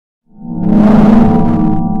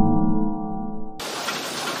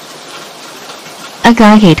Ugh,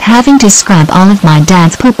 I hate having to scrub all of my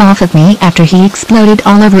dad's poop off of me after he exploded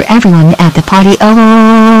all over everyone at the party.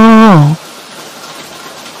 Oh.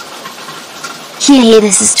 Hey,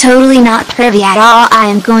 this is totally not pervy at all. I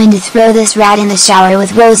am going to throw this rat in the shower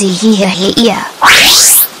with Rosie. Yeah.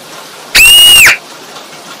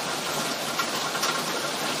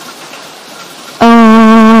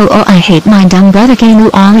 Oh, I hate my dumb brother Caillou.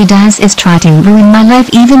 All he does is try to ruin my life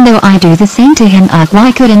even though I do the same to him. Ugh,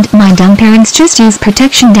 why couldn't my dumb parents just use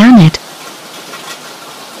protection, damn it?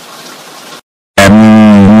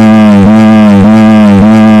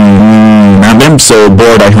 I'm so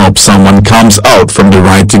bored. I hope someone comes out from the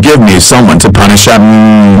right to give me someone to punish.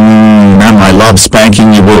 I love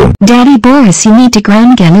spanking you. Woo. Daddy Boris, you need to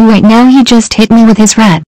ground Caillou right now. He just hit me with his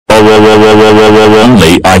rat.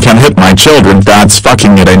 Only I can hit my children. That's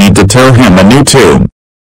fucking it. I need to tear him a new tube.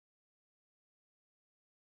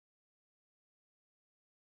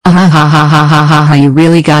 You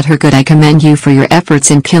really got her good. I commend you for your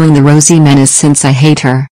efforts in killing the Rosie menace since I hate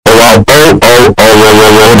her. Delete.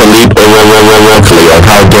 Cleo,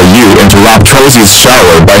 how dare you interrupt Rosie's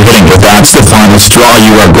shower by hitting her? That's the final straw.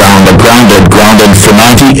 You are grounded for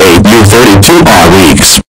 98. You 32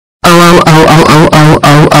 weeks.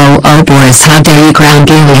 Boris, how dare you ground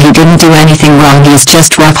Caillou? He didn't do anything wrong. He's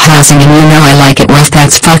just roughhousing, and you know I like it rough.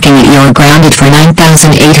 That's fucking it. You're grounded for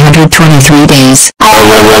 9,823 days.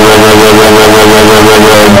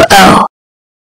 Oh.